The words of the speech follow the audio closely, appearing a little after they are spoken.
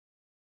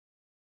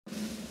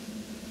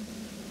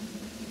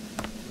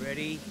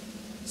Ready,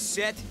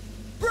 set,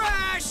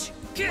 brush!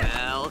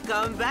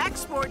 Welcome back,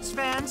 sports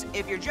fans.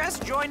 If you're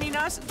just joining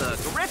us, the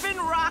Griffin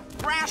Rock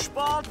Brash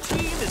Ball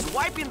team is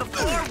wiping the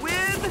floor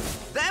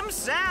with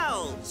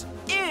themselves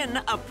in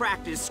a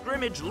practice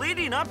scrimmage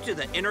leading up to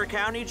the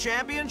Inter-County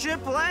Championship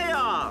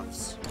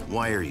playoffs.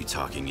 Why are you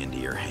talking into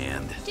your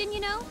hand? Didn't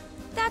you know?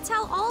 That's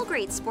how all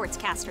great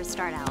sportscasters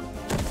start out.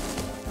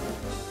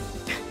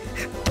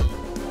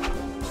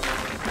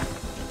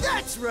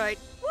 That's right!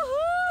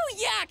 Woohoo!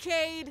 Yeah,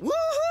 Cade! Woohoo!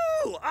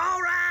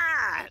 All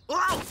right!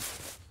 Whoa!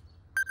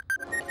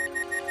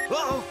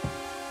 Uh-oh!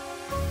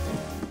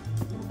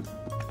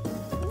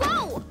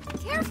 Whoa!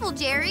 Careful,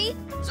 Jerry.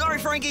 Sorry,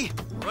 Frankie.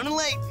 Running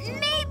late.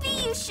 Maybe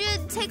you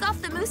should take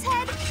off the moose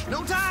head?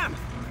 No time.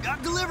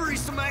 Got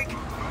deliveries to make.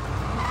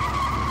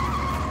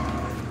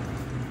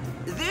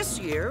 This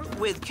year,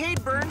 with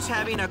Cade Burns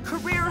having a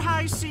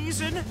career-high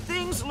season,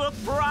 things look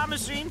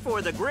promising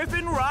for the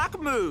Griffin Rock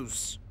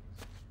Moose.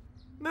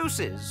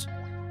 Mooses.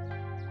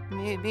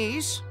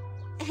 Meese?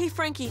 Hey,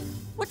 Frankie,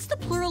 what's the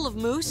plural of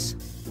moose?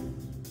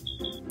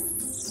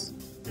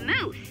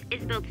 Moose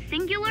is both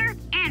singular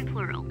and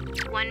plural.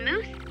 1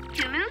 moose,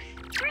 2 moose,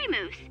 3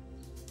 moose.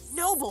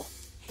 Noble,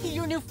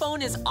 your new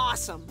phone is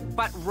awesome.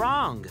 But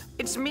wrong.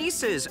 It's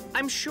Mises,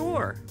 I'm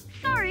sure.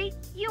 Sorry,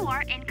 you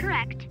are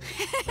incorrect.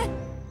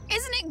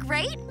 Isn't it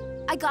great?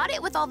 I got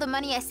it with all the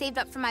money I saved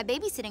up from my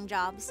babysitting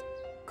jobs.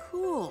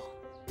 Cool.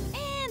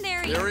 And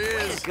there he There is. he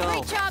Way is. to go.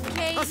 Great job,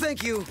 Cade. Oh,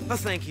 thank you. Oh,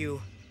 thank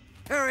you.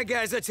 All right,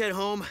 guys, let's head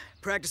home.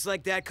 Practice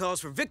like that calls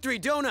for victory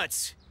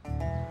donuts.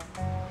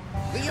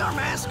 Be our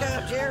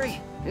mascot,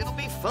 Jerry. It'll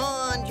be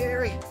fun,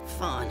 Jerry.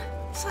 Fun.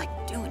 It's like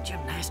doing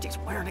gymnastics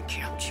wearing a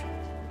couch.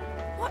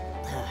 What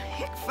the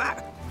heck,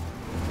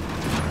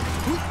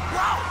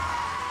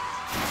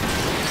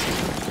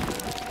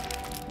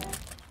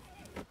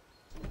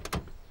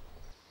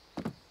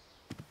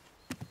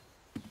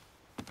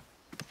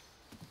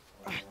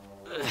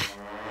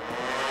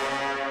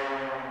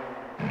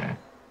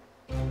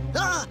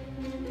 Whoa!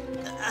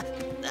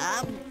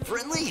 I'm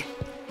friendly.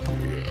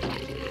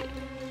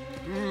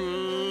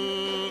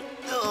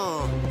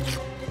 Oh,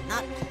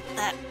 not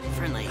that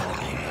friendly.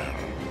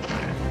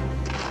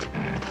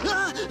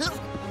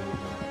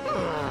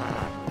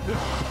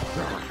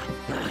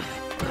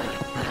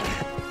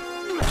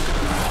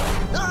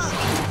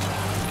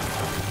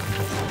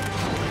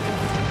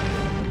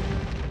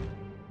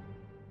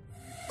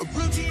 A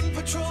routine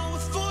patrol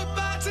with 4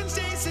 bots and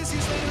chases.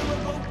 He's later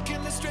awoke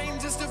in the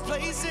strangest of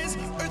places.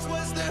 Earth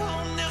was their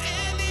home now,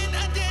 and in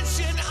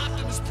addition,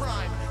 Optimus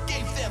Prime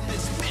gave them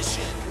this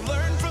mission.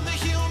 Learn from the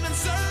humans,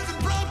 serve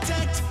and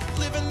protect.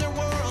 Live in their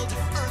world,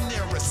 earn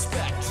their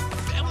respect. A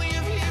family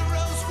of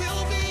heroes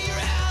will be your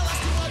allies.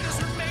 To others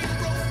remain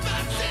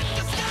robots in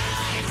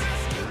disguise.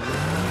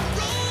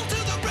 Roll to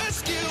the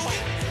rescue,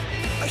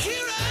 a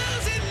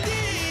heroes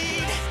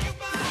indeed.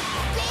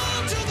 Roll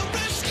to the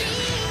rescue.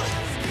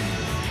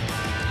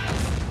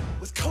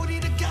 With Cody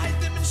to guide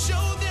them and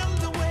show them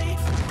the way.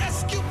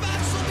 Rescue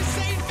bots will be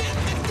safe in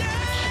the day.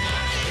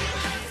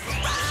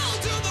 Roll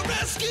to the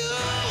rescue.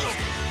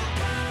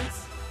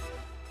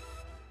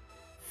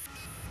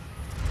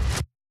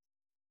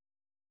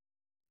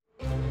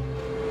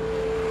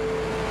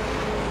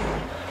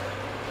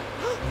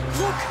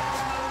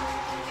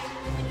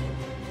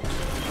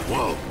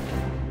 Whoa.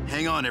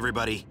 Hang on,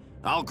 everybody.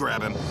 I'll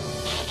grab him.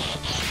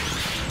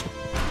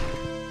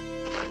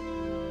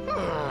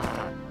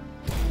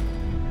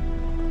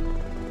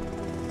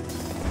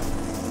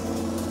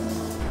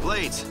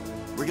 Blades,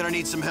 we're gonna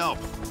need some help.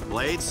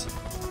 Blades?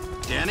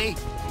 Danny?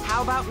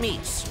 How about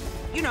meats?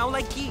 You know,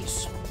 like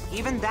geese.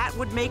 Even that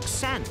would make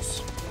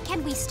sense.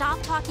 Can we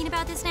stop talking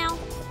about this now?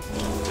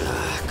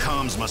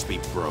 Comms must be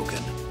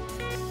broken.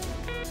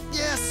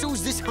 Yeah,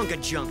 so's this hunk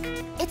of junk.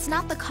 It's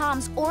not the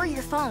comms or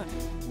your phone.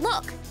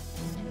 Look!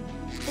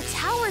 The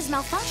tower's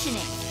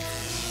malfunctioning.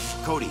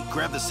 Cody,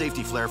 grab the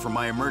safety flare from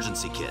my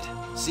emergency kit.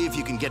 See if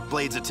you can get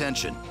Blade's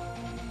attention.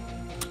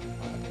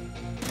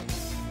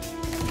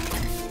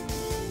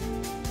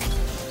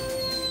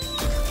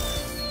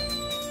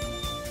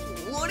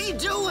 What are you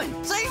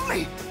doing? Save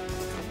me!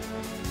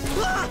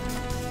 Ah!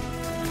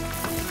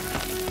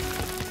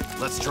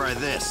 Let's try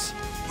this.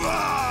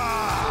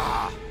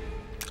 Ah!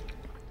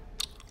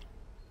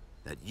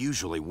 That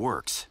usually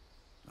works.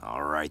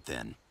 All right,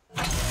 then.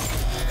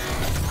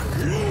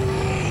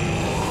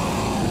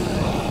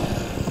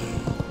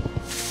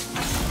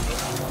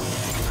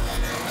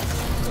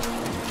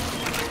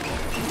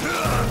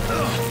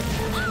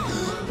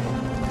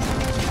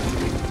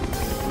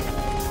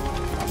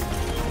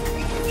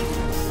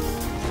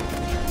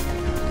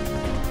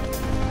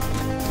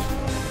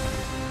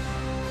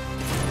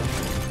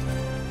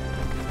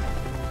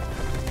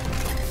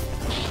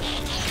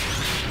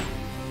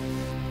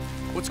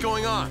 What's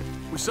going on?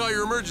 We saw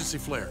your emergency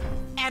flare.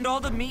 And all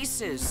the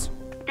Mises.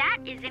 That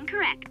is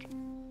incorrect.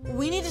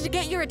 We needed to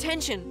get your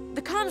attention.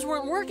 The comms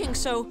weren't working,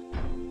 so...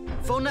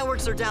 Phone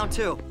networks are down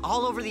too,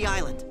 all over the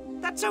island.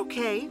 That's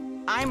okay.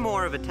 I'm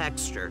more of a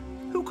texter.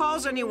 Who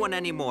calls anyone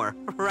anymore,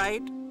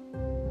 right?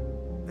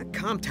 That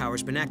comm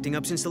tower's been acting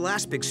up since the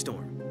last big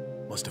storm.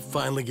 Must have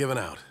finally given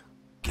out.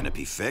 Can it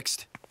be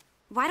fixed?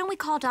 Why don't we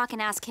call Doc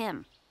and ask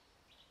him?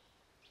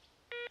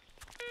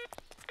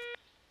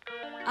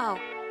 Oh,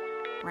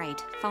 right.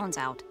 Phone's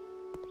out.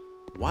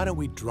 Why don't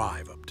we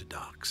drive up to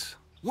Doc's?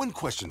 One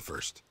question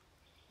first.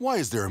 Why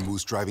is there a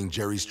moose driving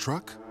Jerry's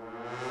truck?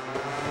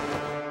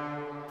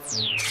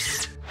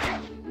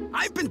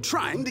 I've been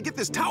trying to get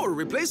this tower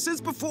replaced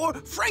since before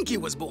Frankie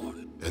was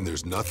born. And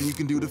there's nothing you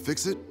can do to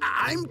fix it?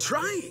 I'm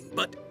trying,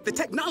 but the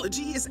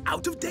technology is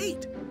out of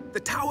date. The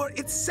tower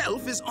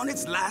itself is on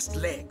its last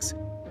legs.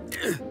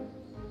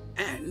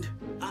 And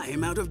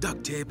I'm out of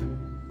duct tape.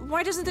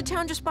 Why doesn't the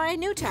town just buy a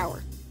new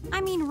tower?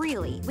 I mean,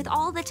 really, with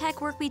all the tech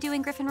work we do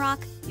in Griffin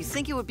Rock, You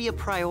think it would be a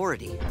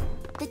priority?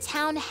 the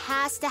town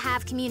has to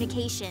have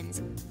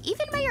communications.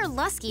 Even Mayor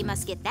Lusky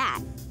must get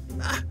that.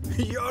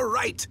 You're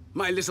right,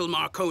 my little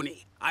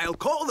Marconi. I'll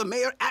call the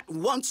mayor at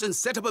once and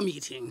set up a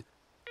meeting.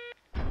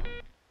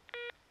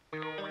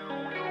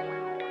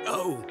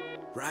 Oh,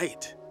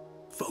 right.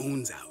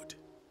 Phone's out.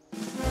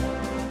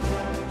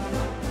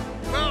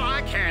 Well,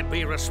 I can't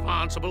be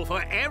responsible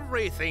for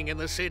everything in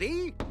the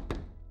city.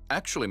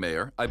 Actually,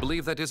 Mayor, I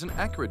believe that is an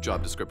accurate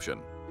job description.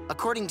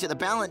 According to the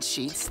balance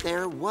sheets,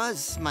 there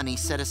was money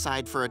set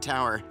aside for a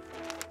tower.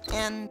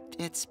 And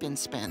it's been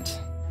spent.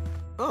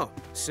 Oh,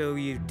 so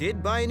you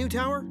did buy a new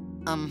tower?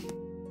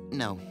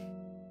 No.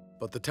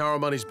 But the tower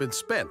money's been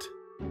spent.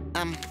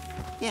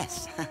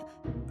 Yes.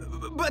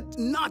 But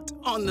not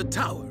on the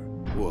tower.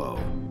 Whoa.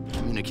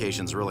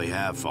 Communications really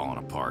have fallen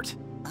apart.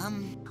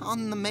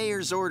 On the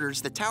mayor's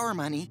orders, the tower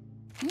money,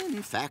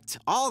 in fact,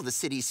 all the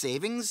city's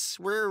savings,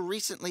 were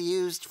recently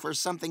used for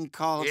something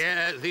called...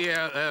 Yeah,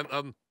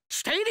 the,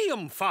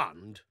 stadium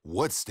fund.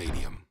 What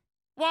stadium?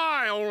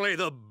 Why, only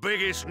the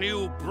biggest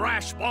new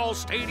brash ball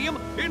stadium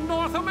in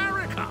North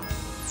America.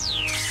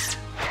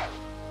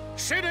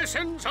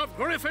 Citizens of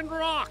Griffin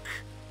Rock,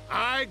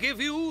 I give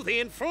you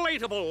the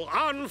inflatable,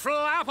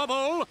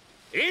 unflappable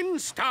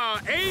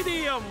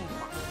Insta-Adium.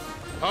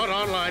 Out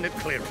online at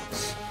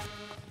clearance.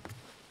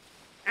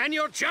 And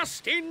you're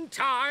just in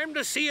time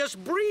to see us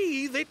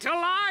breathe it to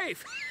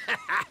life.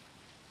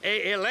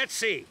 Let's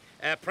see.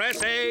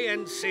 Press A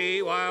and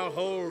C while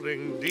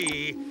holding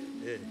D.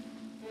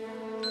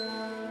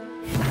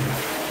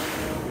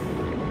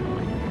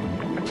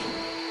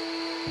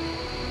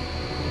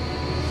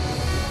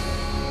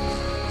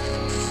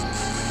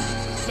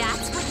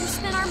 That's what you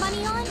spent our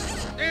money on?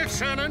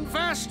 It's an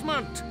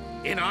investment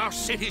in our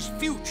city's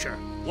future.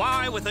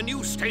 Why, with a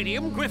new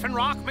stadium, Griffin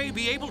Rock may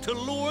be able to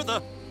lure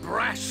the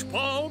Brash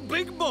Ball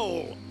Big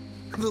Bowl.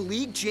 The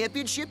league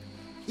championship?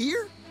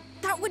 Here?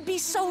 That would be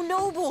so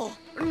noble.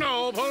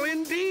 Noble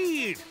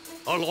indeed.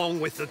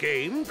 Along with the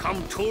game,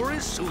 come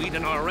tourists who eat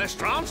in our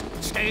restaurants,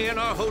 stay in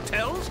our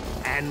hotels,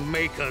 and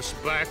make us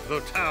back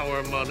the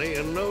tower money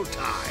in no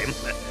time.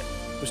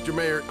 Mr.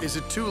 Mayor, is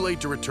it too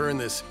late to return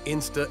this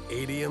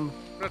Insta-Adium?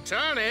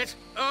 Return it?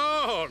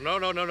 Oh,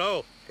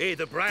 no. Hey,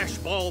 the Brash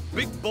Ball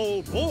Big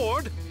Bowl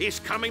board is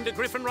coming to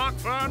Griffin Rock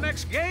for our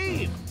next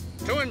game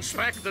to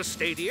inspect the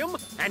stadium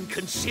and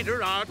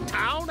consider our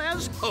town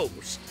as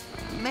host.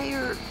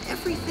 Mayor,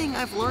 everything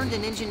I've learned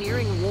in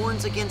engineering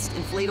warns against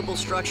inflatable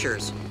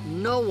structures.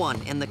 No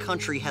one in the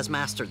country has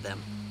mastered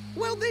them.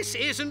 Well, this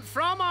isn't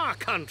from our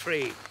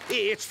country.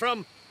 It's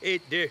from...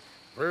 I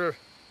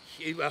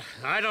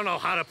don't know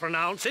how to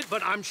pronounce it,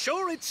 but I'm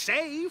sure it's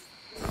safe.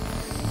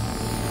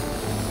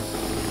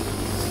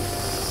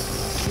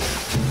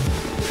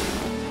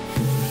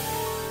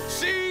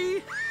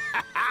 See?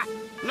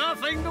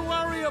 Nothing to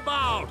worry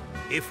about.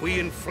 If we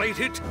inflate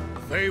it,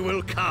 they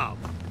will come.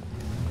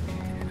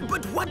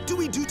 But what do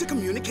we do to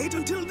communicate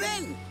until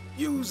then?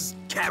 Use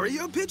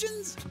carrier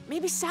pigeons?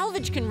 Maybe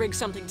Salvage can rig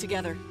something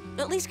together.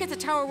 At least get the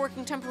tower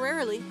working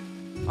temporarily.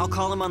 I'll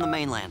call him on the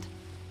mainland.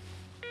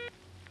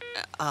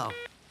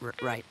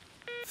 Right.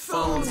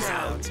 Phone's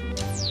out.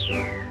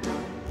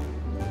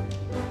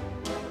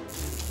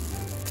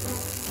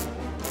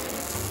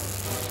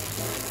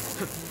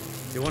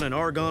 You want an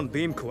argon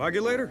beam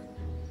coagulator?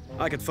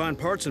 I could find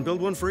parts and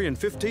build one for you in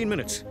 15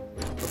 minutes.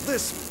 But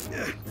this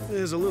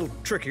is a little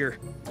trickier.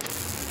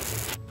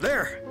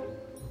 There.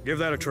 Give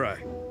that a try.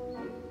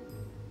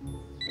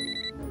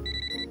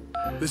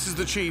 This is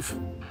the Chief.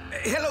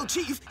 Hello,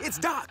 Chief. It's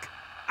Doc.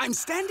 I'm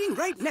standing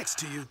right next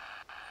to you.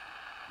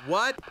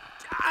 What?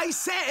 I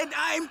said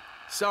I'm...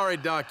 Sorry,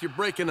 Doc, you're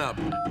breaking up.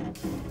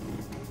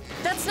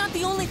 That's not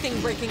the only thing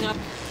breaking up.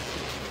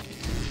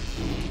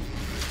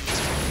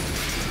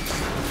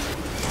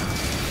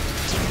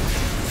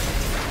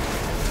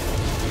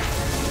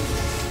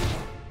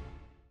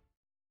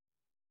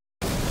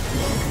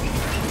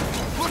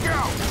 Look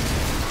out!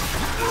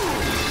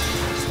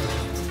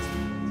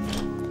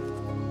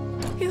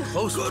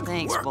 Good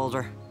Thanks, work.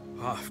 Boulder.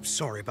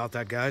 Sorry about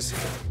that, guys.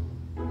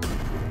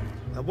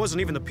 That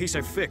wasn't even the piece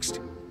I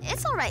fixed.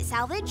 It's all right,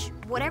 Salvage.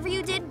 Whatever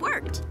you did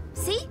worked.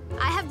 See?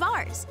 I have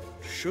bars.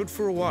 Should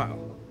for a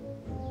while.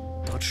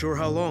 Not sure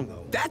how long,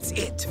 though. That's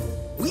it.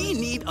 We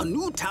need a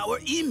new tower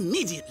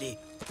immediately.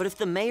 But if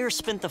the mayor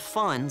spent the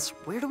funds,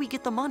 where do we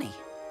get the money?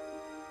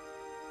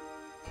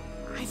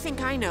 I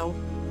think I know.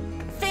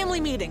 Family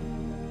meeting.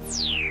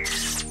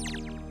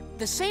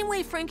 The same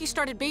way Frankie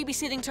started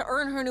babysitting to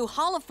earn her new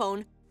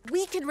holophone,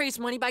 we can raise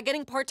money by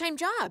getting part-time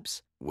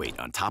jobs. Wait,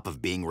 on top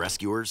of being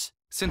rescuers?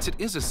 Since it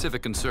is a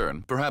civic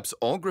concern, perhaps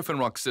all Griffin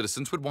Rock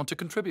citizens would want to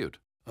contribute.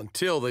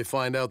 Until they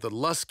find out that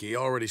Lusky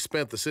already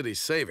spent the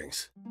city's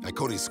savings. At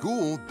Cody's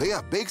school, they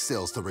have bake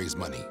sales to raise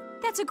money.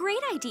 That's a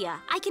great idea.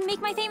 I can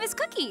make my famous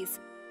cookies.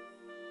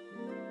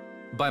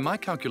 By my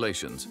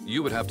calculations,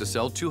 you would have to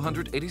sell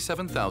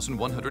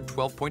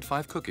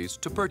 287,112.5 cookies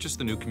to purchase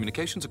the new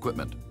communications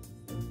equipment.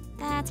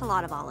 That's a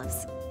lot of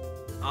olives.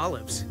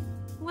 Olives?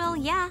 Well,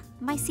 yeah,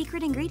 my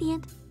secret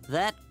ingredient.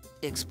 That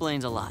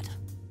explains a lot.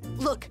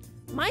 Look,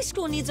 my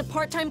school needs a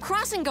part-time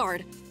crossing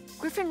guard.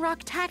 Griffin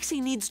Rock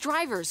Taxi needs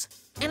drivers.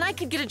 And I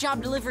could get a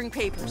job delivering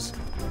papers.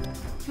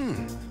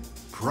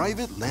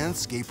 Private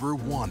landscaper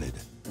wanted.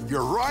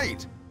 You're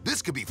right.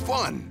 This could be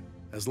fun.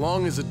 As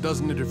long as it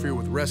doesn't interfere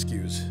with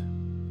rescues,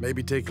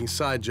 maybe taking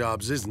side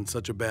jobs isn't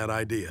such a bad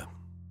idea.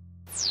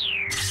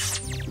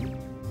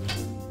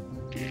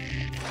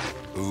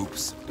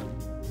 Oops.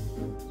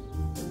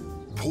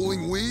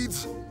 Pulling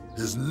weeds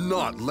is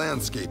not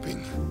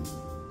landscaping.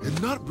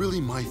 And not really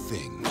my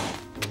thing.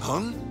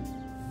 Huh?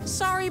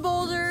 Sorry,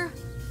 Boulder.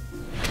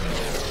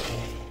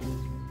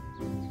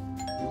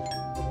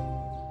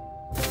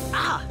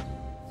 Ah!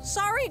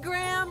 Sorry,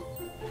 Graham.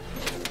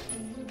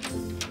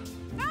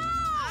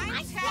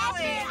 I tell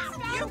it!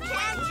 You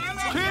can't do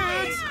it!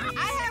 Kids!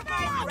 I have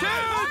my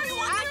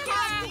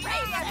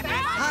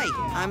Hi,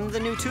 I'm the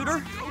new tutor.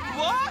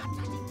 What?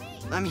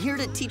 I'm here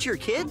to teach your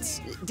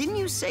kids. Didn't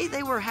you say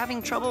they were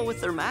having trouble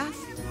with their math?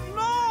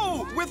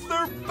 No! With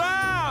their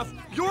bath!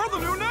 You're the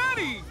new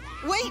nanny!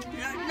 Wait!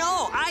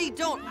 No, I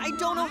don't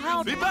know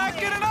how to... Be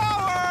back in an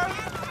hour!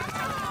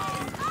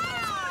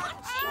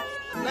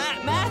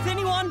 Math,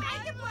 anyone?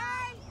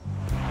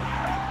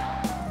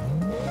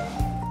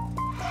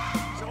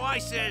 So I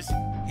says,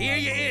 here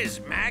you is,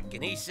 Mac.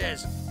 And he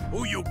says,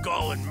 who you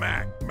callin'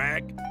 Mac,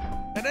 Mac?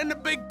 And then the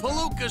big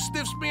palooka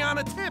stiffs me on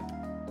a tip.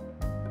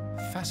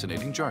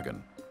 Fascinating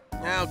jargon.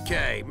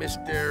 Okay,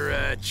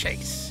 Mr.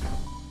 Chase.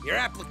 Your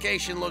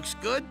application looks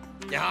good.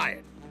 You're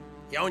hired.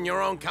 You own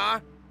your own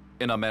car?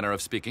 In a manner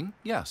of speaking,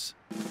 yes.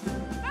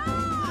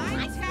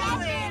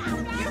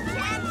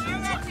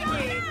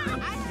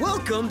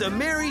 Welcome to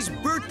Mary's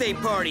birthday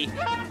party.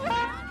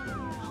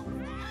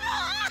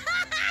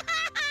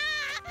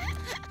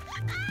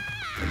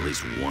 At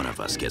least one of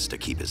us gets to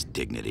keep his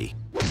dignity.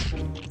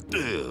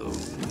 Ew.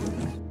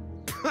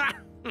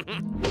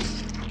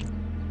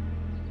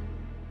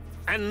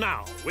 And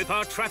now, with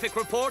our traffic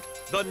report,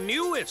 the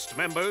newest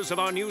members of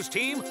our news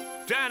team,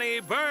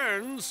 Danny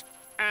Burns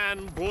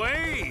and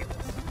Blaze.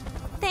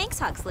 Thanks,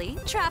 Huxley.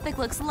 Traffic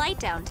looks light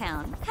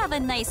downtown. Have a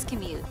nice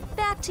commute.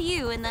 Back to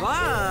you in the...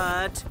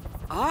 But...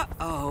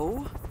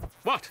 Uh-oh.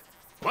 What?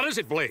 What is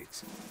it,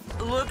 Blaze?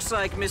 Looks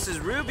like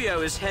Mrs.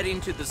 Rubio is heading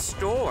to the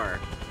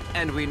store.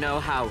 And we know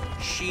how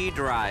she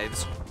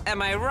drives.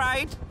 Am I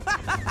right?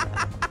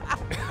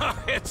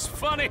 It's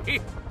funny,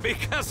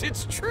 because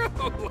it's true.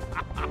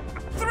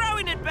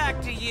 Throwing it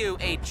back to you,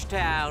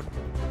 H-Town.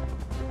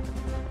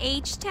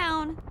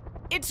 H-Town?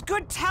 It's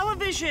good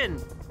television.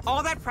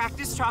 All that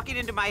practice talking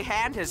into my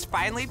hand has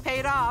finally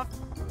paid off.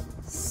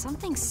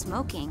 Something's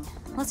smoking.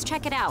 Let's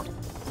check it out.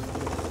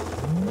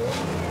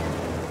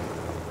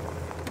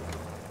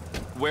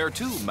 Where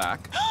to,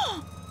 Mac?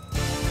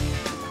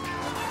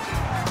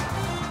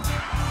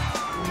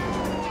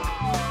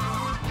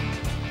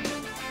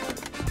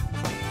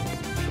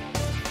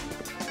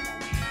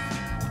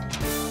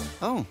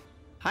 Oh,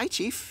 hi,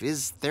 Chief.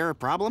 Is there a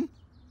problem?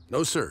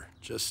 No, sir.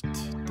 Just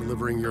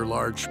delivering your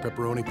large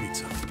pepperoni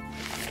pizza.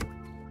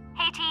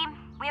 Hey, team.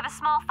 We have a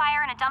small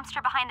fire in a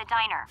dumpster behind the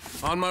diner.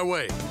 On my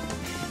way.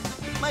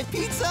 My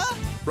pizza?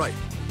 Right.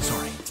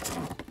 Sorry.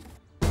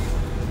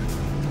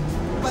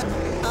 But,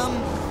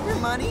 your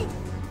money?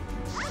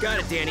 Got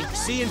it, Danny.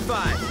 See you in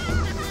 5.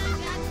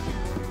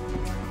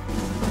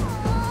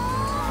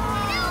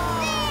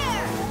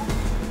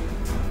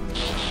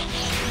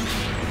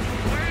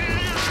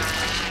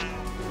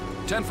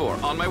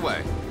 10-4, on my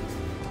way.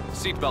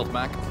 Seatbelt,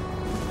 Mac.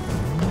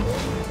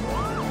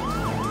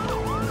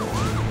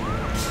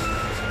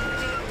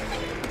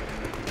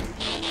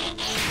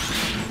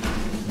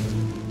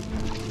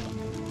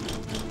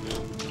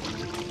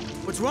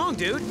 What's wrong,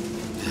 dude?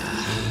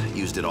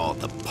 Used it all at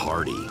the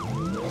party.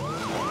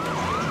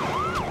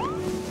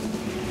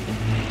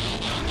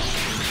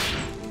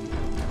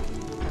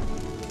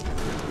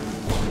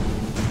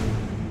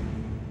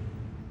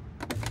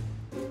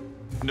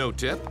 No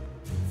tip?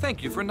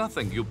 Thank you for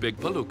nothing, you big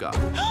palooka.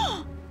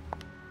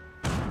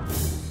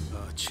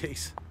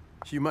 Chase,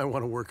 you might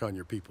want to work on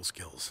your people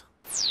skills.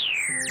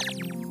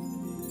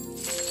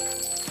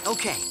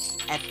 Okay,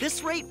 at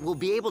this rate, we'll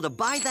be able to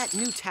buy that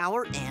new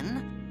tower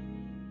in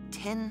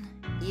 10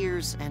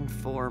 years and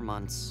 4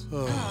 months.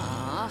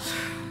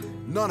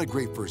 Not a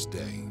great first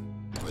day,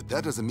 but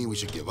that doesn't mean we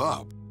should give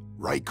up.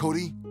 Right,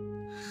 Cody?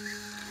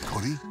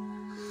 Cody?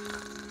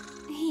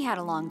 He had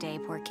a long day,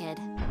 poor kid.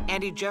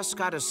 And he just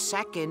got a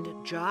second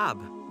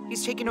job.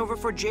 He's taking over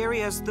for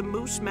Jerry as the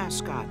Moose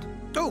mascot.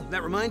 Oh,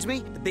 that reminds me,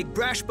 the big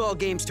brash ball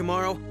game's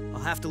tomorrow. I'll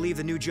have to leave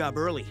the new job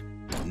early.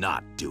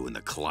 Not doing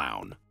the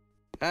clown.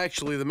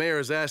 Actually, the mayor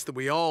has asked that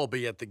we all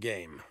be at the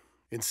game.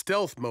 In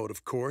stealth mode,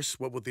 of course,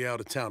 what with the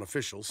out-of-town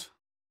officials.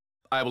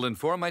 I will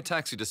inform my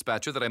taxi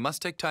dispatcher that I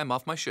must take time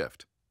off my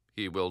shift.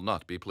 He will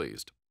not be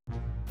pleased.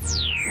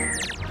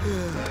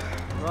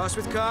 Cross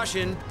with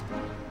caution.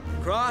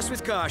 Cross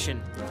with caution.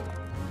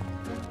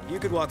 You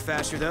could walk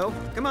faster, though.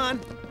 Come on.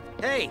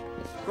 Hey,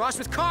 cross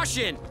with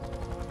caution!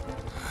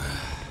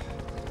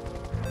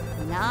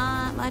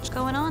 Not much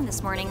going on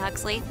this morning,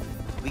 Huxley.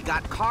 We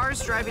got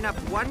cars driving up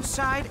one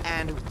side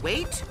and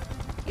wait.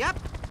 Yep,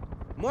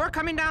 more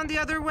coming down the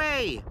other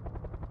way.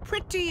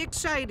 Pretty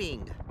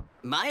exciting.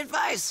 My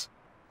advice,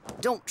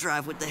 don't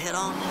drive with the head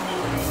on.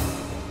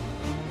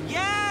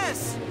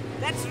 Yes,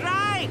 that's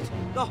right.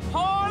 The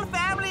whole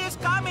family is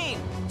coming.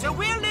 So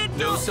we'll need to...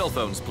 No cell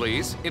phones,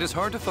 please. It is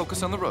hard to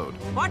focus on the road.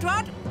 What?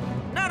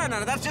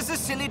 No, that's just a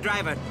silly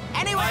driver.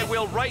 Anyway... I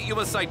will write you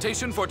a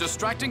citation for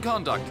distracting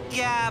conduct.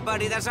 Yeah,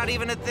 buddy, that's not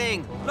even a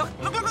thing. Look,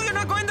 you're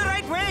not going the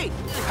right way.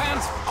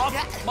 Hands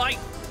off my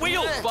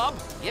wheel, Bob.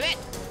 Give it.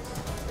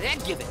 Then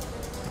give it.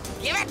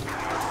 Give it.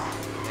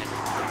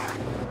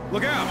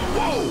 Look out.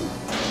 Whoa!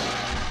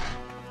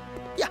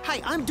 Yeah,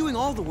 hi, I'm doing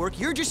all the work.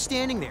 You're just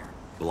standing there.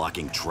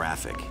 Blocking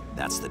traffic.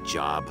 That's the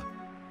job.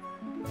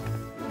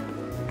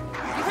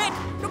 Give it.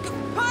 Look,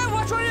 hey,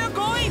 watch where you're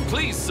going.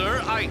 Please,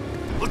 sir,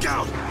 Look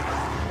out!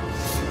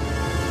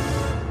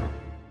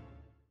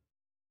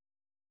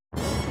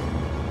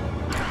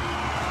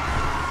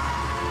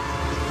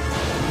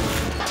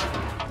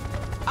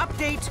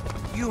 Update.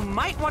 You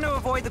might want to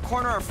avoid the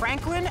corner of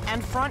Franklin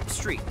and Front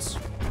Streets.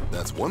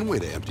 That's one way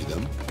to empty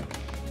them.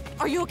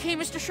 Are you okay,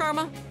 Mr.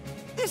 Sharma?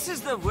 This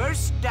is the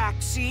worst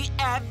taxi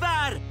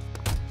ever.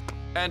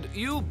 And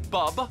you,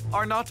 Bob,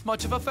 are not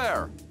much of a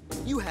fare.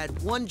 You had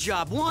one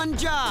job.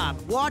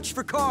 Watch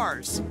for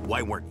cars.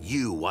 Why weren't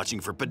you watching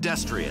for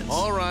pedestrians?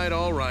 All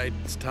right.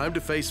 It's time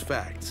to face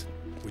facts.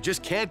 We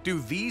just can't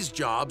do these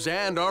jobs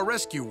and our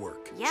rescue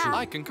work. Yeah.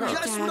 I concur.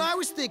 That's what I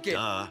was thinking.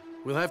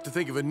 We'll have to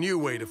think of a new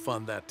way to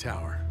fund that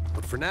tower.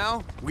 But for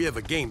now, we have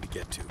a game to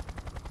get to.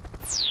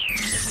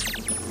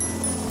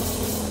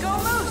 Go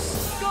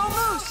Moose! Go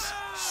Moose!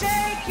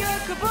 Shake your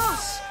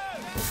caboose!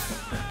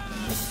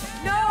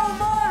 No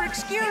more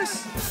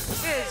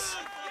excuses!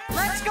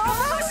 Let's go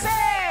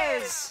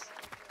Mooses!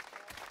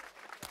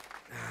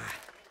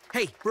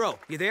 Hey, bro,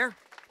 you there?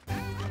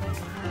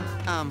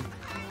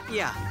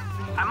 Yeah.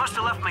 I must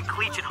have left my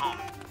cleats at home.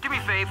 Do me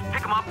a fave,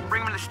 pick them up,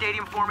 bring them to the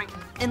stadium for me.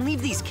 And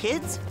leave these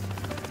kids?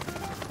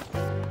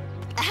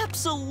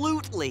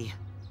 Absolutely.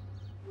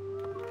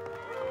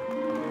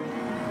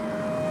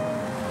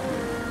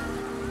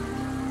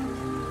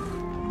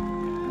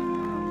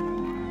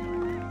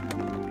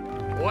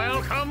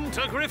 Welcome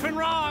to Griffin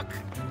Rock.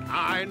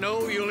 I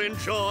know you'll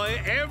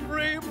enjoy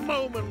every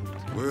moment.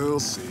 We'll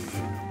see.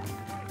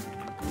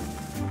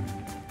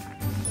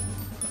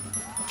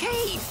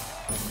 Kate!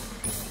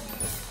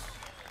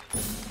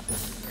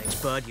 Thanks,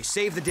 bud. You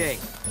saved the day.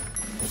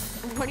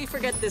 What do you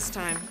forget this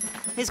time?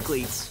 His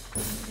cleats.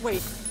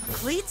 Wait,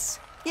 cleats?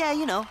 Yeah,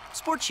 you know,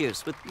 sports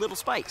shoes with little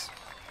spikes.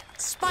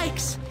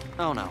 Spikes!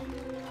 Oh, no.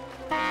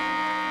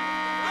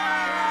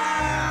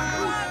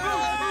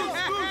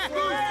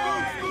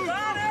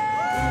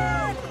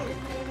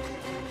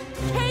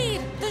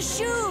 Cade, the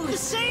shoes! The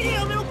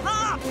stadium, it'll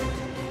pop!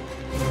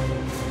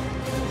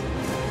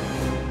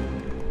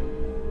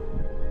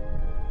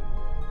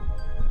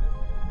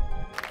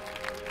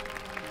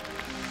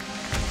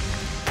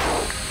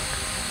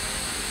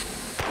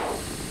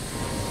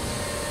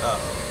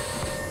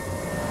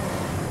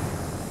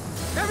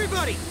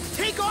 Everybody,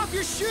 take off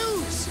your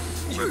shoes!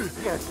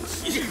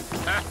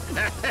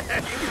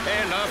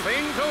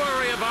 Nothing to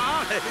worry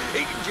about.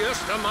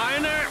 Just a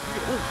minor.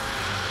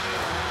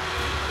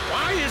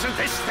 Why isn't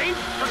this thing?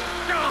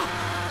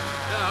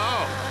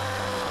 Oh.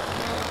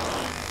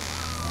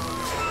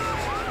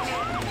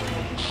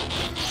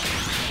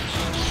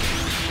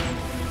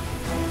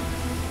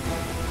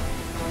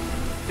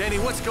 Danny,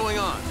 what's going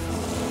on?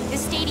 The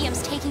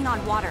stadium's taking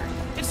on water.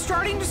 It's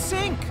starting to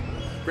sink.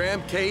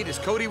 Graham, Kate, is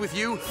Cody with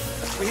you?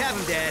 We have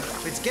him, Dad.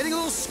 It's getting a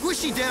little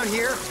squishy down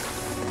here.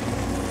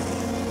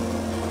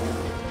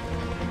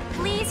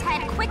 Please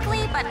head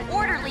quickly but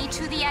orderly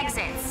to the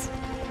exits.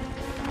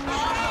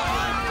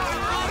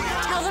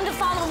 Tell them to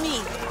follow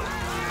me.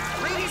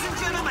 Ladies and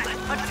gentlemen,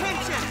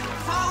 attention!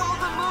 Follow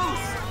the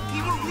moose!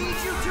 He will lead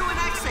you to an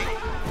exit!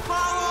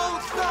 Follow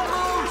the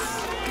moose!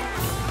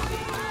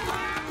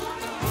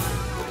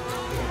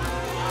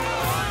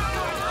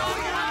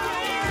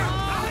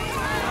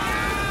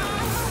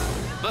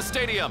 The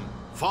stadium.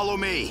 Follow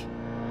me.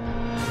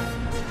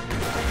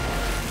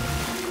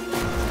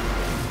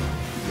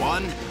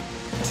 1,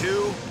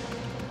 2,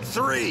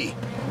 3.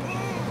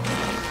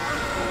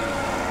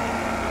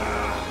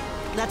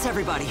 That's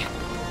everybody.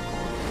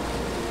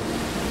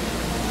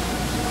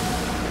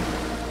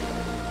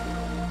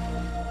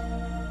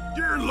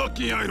 Yeah! You're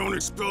lucky I don't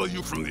expel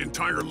you from the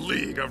entire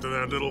league after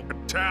that little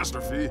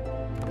catastrophe.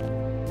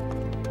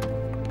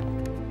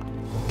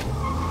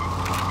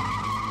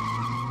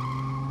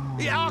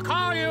 Yeah, I'll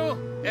call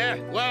you. Yeah,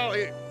 well,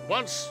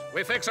 once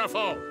we fix our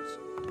phones.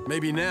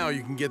 Maybe now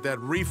you can get that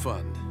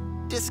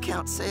refund.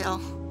 Discount sale.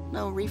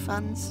 No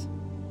refunds.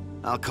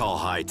 I'll call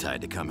High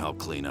Tide to come help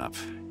clean up.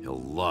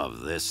 He'll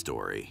love this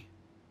story.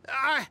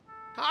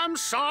 I'm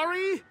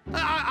sorry.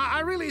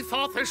 I really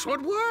thought this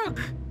would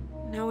work.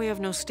 Now we have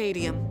no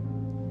stadium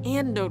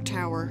and no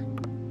tower.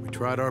 We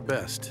tried our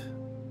best,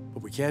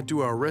 but we can't do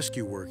our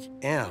rescue work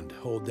and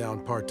hold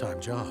down part-time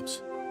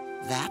jobs.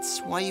 That's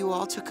why you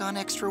all took on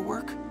extra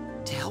work?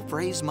 To help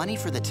raise money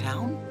for the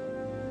town?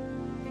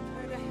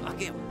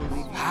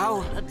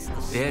 How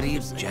very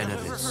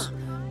generous.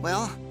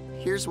 Well,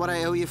 here's what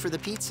I owe you for the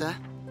pizza,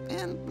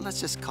 and let's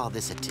just call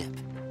this a tip.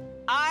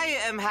 I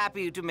am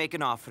happy to make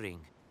an offering.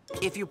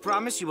 If you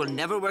promise you will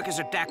never work as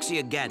a taxi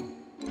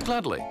again.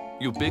 Gladly,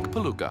 you big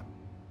palooka.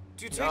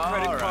 Do you take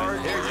credit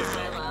cards? Here you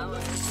go.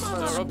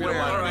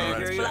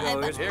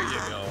 Here you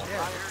go.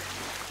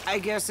 I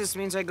guess this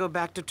means I go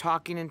back to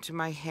talking into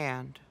my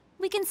hand.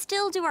 We can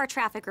still do our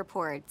traffic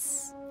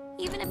reports,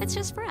 even if it's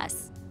just for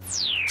us.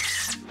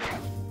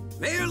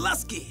 Mayor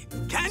Lusky,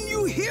 can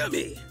you hear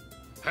me?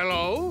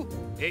 Hello?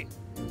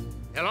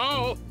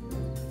 Hello?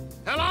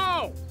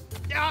 Hello?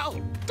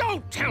 Oh,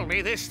 don't tell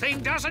me this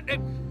thing doesn't...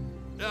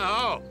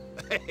 Oh.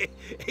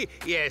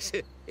 Yes,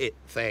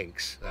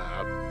 thanks.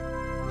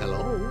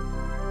 Hello?